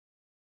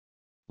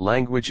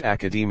Language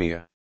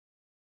Academia.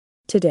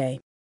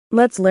 Today,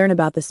 let's learn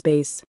about the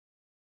space.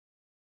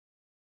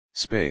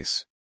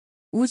 Space.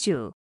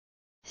 우주,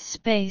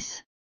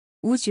 space,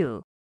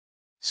 우주,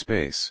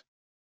 Space.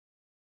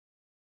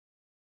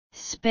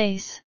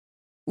 space,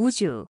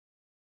 우주,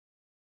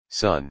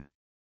 Sun.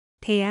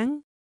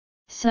 태양,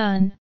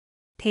 sun,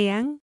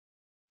 태양,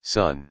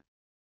 Sun.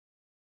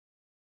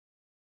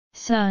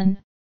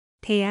 sun,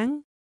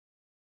 태양,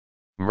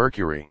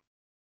 Mercury.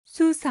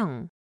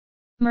 수성,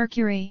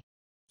 mercury,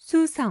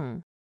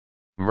 수성,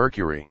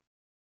 Mercury.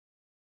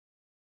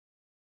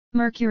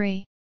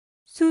 mercury,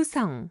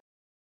 수성,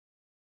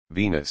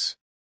 Venus.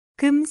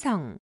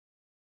 금성,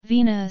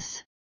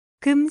 Venus,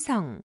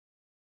 금성,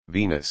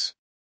 Venus.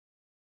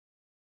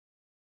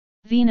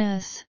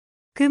 Venus,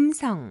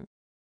 금성,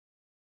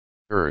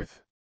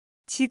 Earth.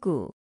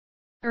 지구,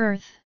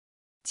 earth,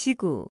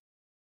 지구,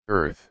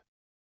 Earth.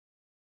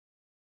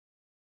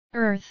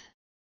 earth,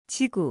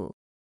 지구,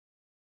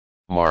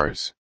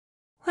 Mars.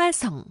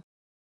 화성,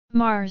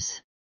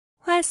 Mars,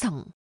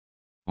 화성,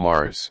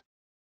 Mars.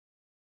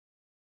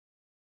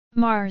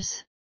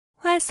 Mars,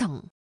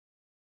 화성,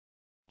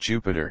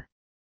 Jupiter.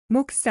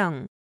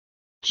 목성,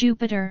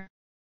 Jupiter,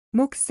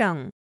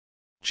 목성,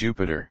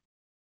 Jupiter.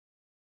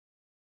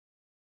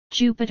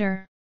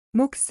 Jupiter,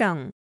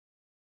 목성,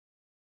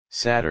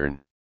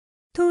 Saturn.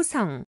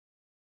 토성,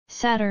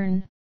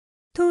 Saturn,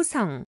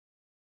 토성,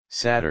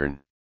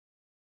 Saturn.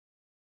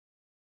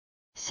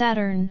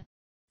 Saturn,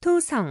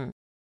 토성,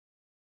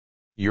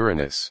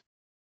 Uranus.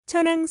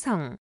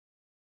 천왕성,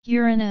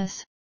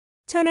 Uranus,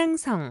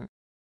 천왕성,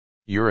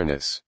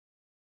 Uranus.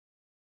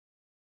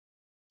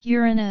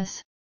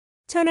 Uranus,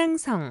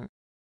 천왕성,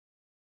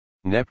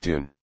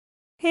 Neptune.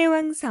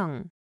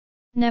 해왕성,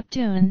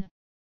 Neptune,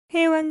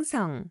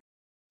 해왕성,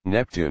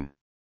 Neptune.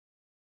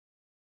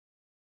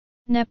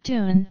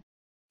 Neptune,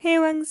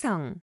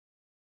 해왕성,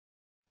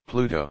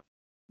 Pluto.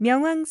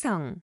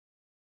 명왕성,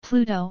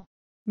 Pluto,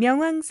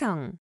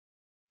 명왕성,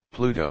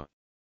 Pluto.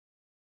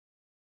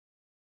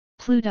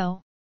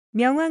 Pluto,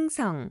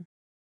 명왕성,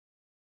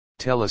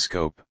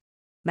 Telescope.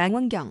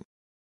 망원경,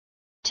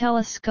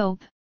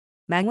 telescope,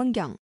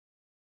 망원경,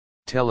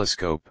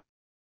 Telescope.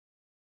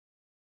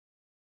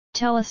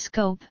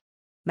 telescope,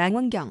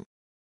 망원경,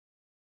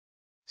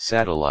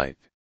 Satellite.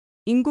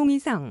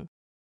 인공위성,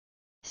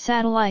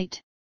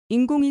 satellite,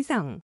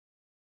 인공위성,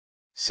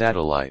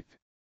 Satellite.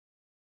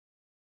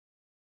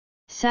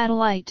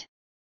 satellite,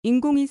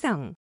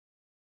 인공위성,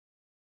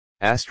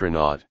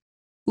 Astronaut.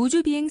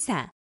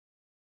 우주비행사,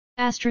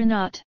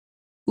 astronaut,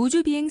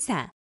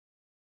 우주비행사,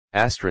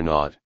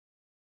 Astronaut.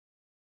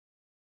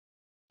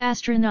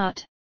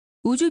 astronaut,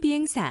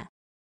 우주비행사,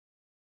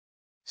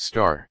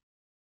 Star.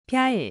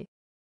 별,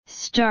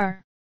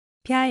 star,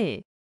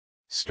 별,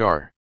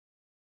 Star.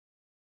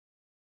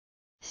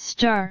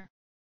 star,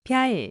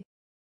 별,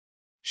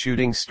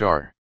 Shooting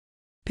star.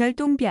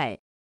 별똥별,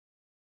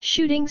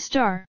 shooting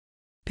star,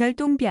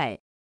 별똥별,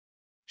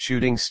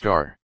 Shooting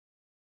star.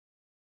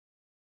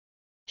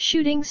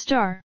 shooting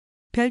star,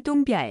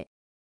 별똥별,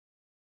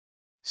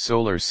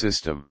 Solar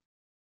system.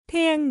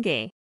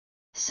 태양계,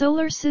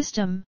 solar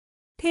system,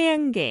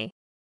 태양계,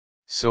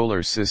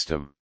 Solar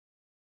system.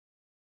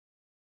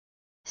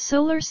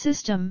 solar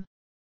system,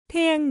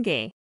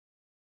 태양계,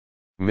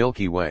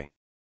 Milky Way.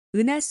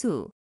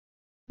 은하수,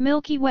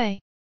 Milky Way,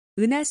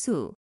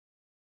 은하수,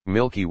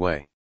 Milky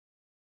Way.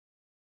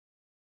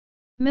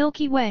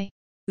 Milky Way,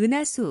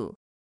 은하수,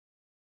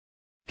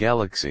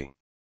 Galaxy.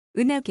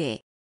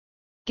 은하계,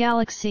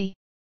 galaxy,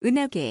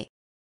 은하계,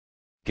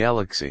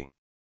 Galaxy.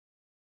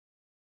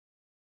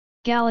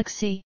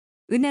 galaxy,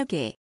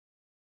 은하계,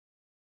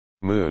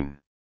 Moon.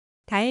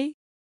 달,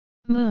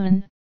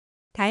 moon,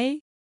 달,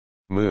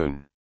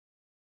 Moon.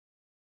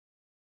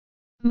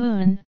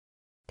 moon,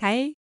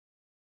 달,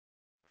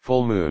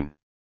 Full moon.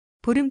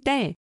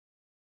 보름달,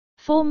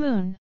 full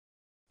moon,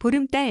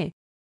 보름달,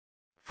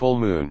 Full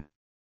moon.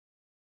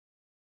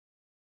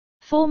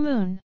 full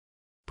moon,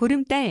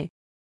 보름달,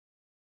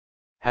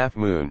 Half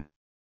moon.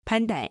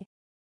 반달,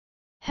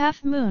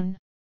 half moon,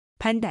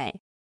 반달,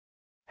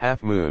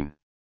 Half moon.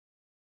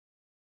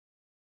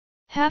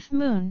 half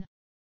moon,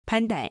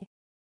 반달,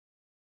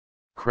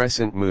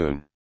 Crescent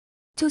moon.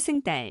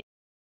 초승달,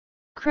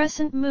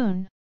 crescent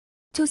moon,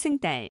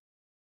 초승달,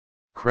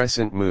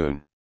 Crescent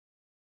moon.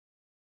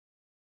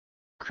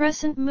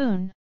 crescent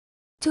moon,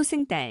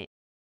 초승달,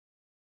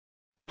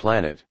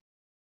 Planet.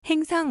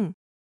 행성,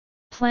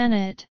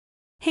 planet,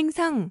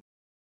 행성,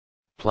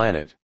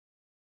 Planet.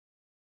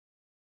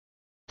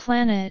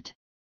 planet,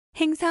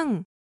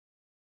 행성,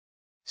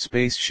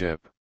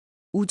 Spaceship.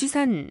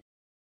 우주선,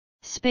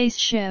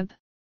 spaceship,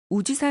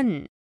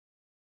 우주선,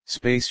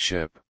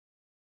 Spaceship.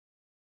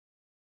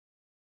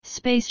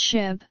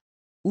 spaceship,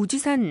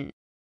 우주선,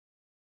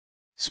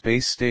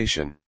 Space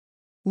station.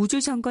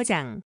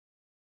 우주정거장,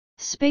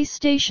 space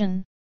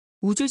station,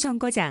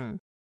 우주정거장,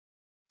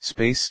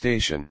 Space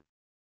station.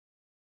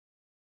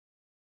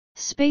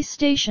 space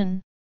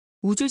station,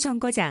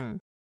 우주정거장,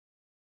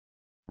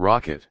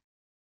 Rocket.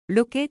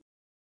 로켓,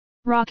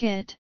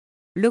 rocket,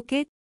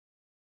 로켓,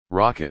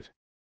 rocket,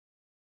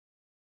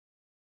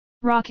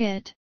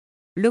 rocket,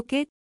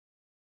 로켓,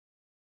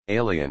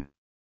 alien,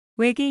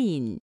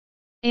 외계인,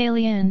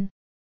 alien,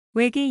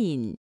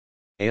 외계인,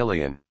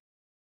 alien,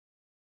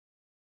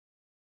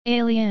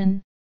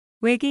 alien,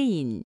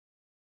 외계인,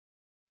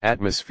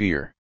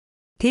 atmosphere,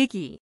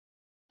 대기,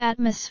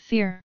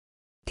 atmosphere,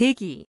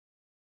 대기,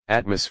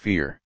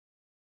 atmosphere,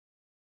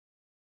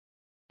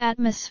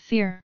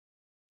 atmosphere,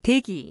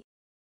 대기,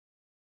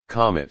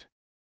 comet,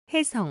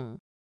 해성,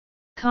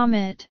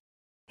 comet,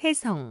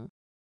 해성,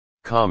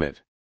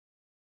 comet,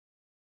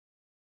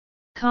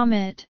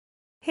 comet,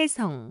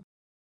 해성,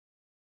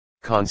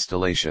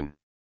 constellation,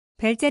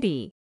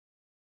 별자리,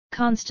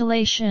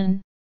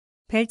 constellation,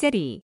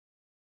 별자리,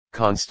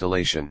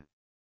 constellation,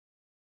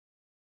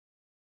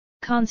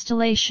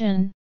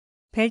 constellation,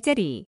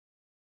 별자리,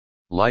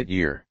 light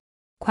year,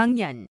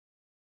 광년,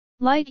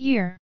 light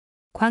year,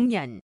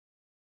 광년,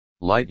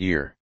 light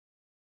year,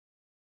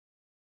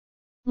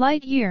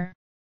 light year,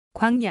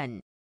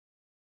 광년,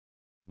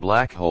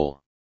 black hole,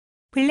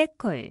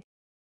 블랙홀,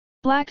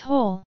 black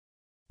hole,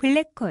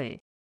 블랙홀,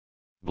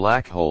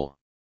 black hole,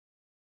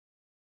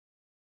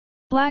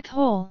 black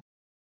hole,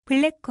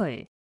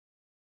 블랙홀,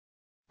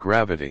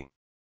 gravity,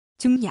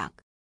 중력,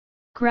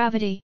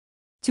 gravity,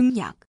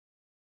 중력,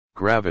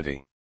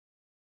 gravity,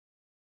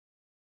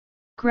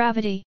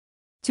 gravity,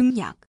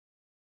 중력,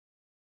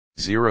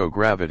 zero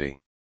gravity,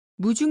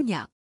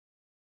 무중력,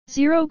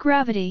 zero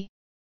gravity,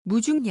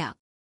 무중력,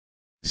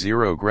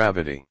 zero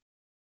gravity,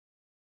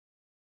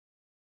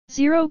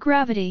 zero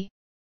gravity,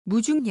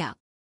 무중력,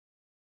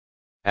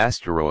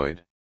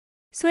 asteroid,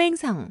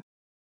 소행성,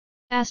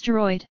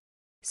 asteroid,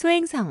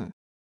 소행성,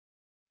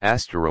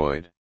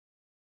 asteroid,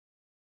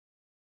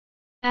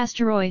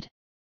 asteroid,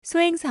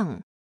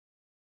 소행성,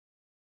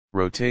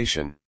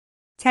 rotation,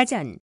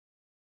 자전,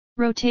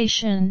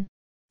 rotation,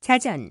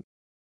 자전,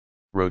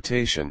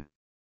 rotation,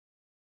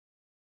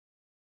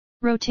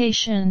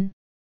 rotation,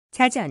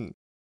 자전,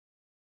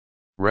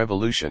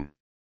 revolution,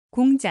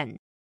 공전,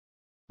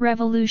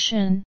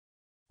 revolution,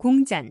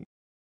 공전,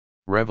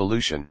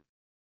 revolution,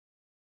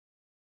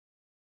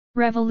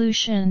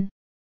 revolution,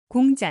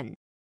 공전,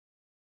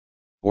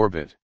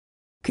 orbit,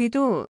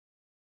 궤도,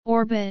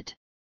 orbit,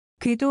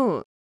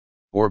 궤도,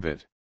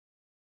 orbit,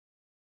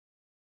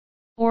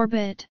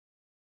 orbit,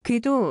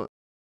 궤도,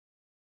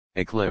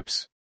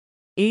 eclipse,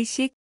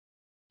 일식,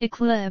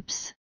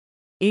 eclipse,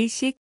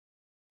 일식,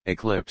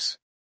 eclipse,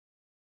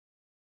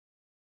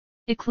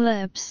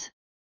 eclipse,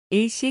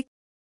 일식,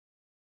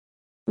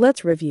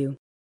 Let's review.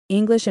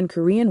 English and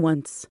Korean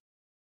once.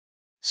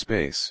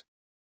 space,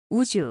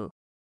 우주,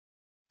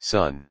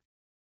 sun,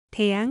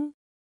 태양,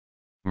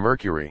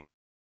 Mercury,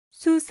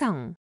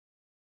 수성,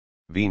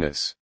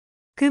 Venus,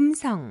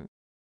 금성,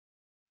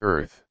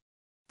 Earth,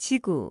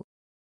 지구,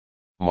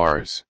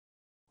 Mars,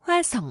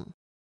 화성,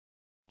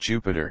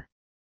 Jupiter,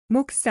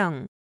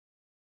 목성,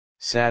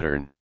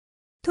 Saturn,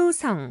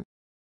 토성,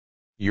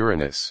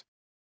 Uranus,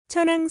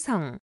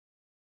 천왕성,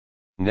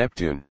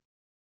 Neptune,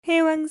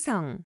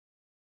 해왕성,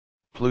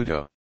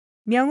 Pluto,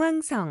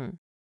 명왕성,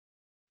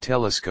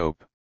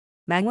 telescope,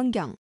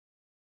 망원경,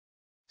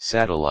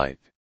 satellite,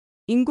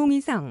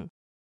 인공위성,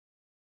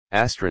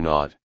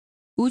 astronaut,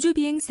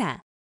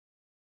 우주비행사,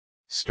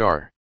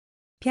 star,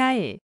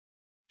 별,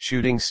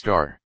 shooting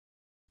star,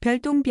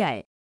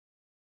 별똥별,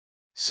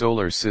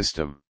 solar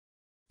system,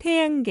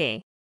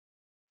 태양계,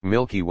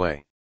 Milky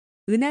Way,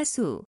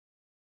 은하수,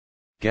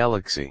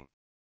 galaxy,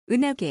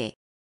 은하계,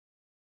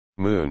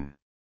 moon,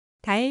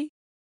 달,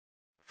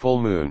 full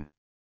moon,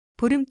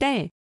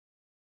 보름달,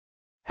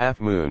 half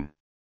moon,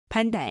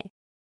 반달,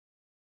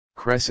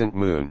 crescent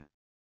moon,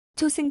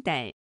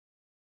 초승달,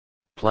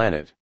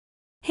 planet,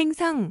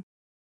 행성,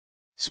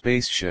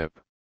 spaceship,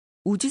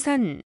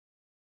 우주선,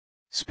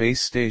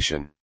 space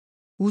station,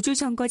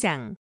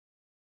 우주정거장,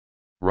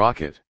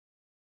 rocket,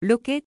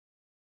 로켓,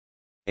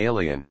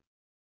 alien,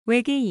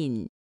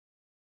 외계인,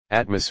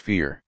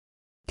 atmosphere,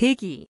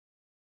 대기,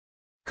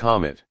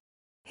 comet,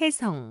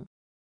 해성,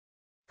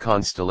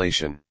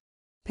 constellation,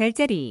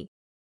 별자리,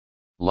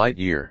 light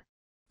year,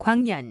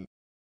 광년,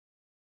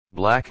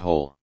 black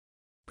hole,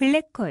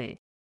 블랙홀,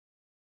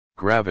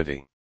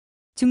 gravity,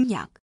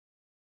 중력,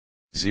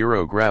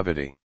 zero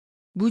gravity,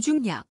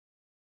 무중력,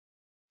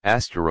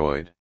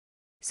 asteroid,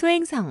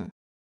 소행성,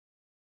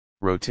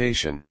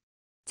 rotation,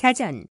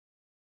 자전,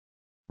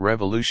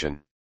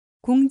 revolution,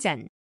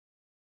 공전,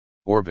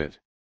 orbit,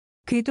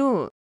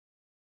 궤도,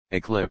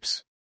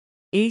 eclipse.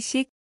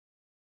 일식,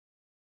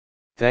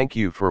 Thank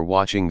you for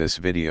watching this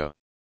video.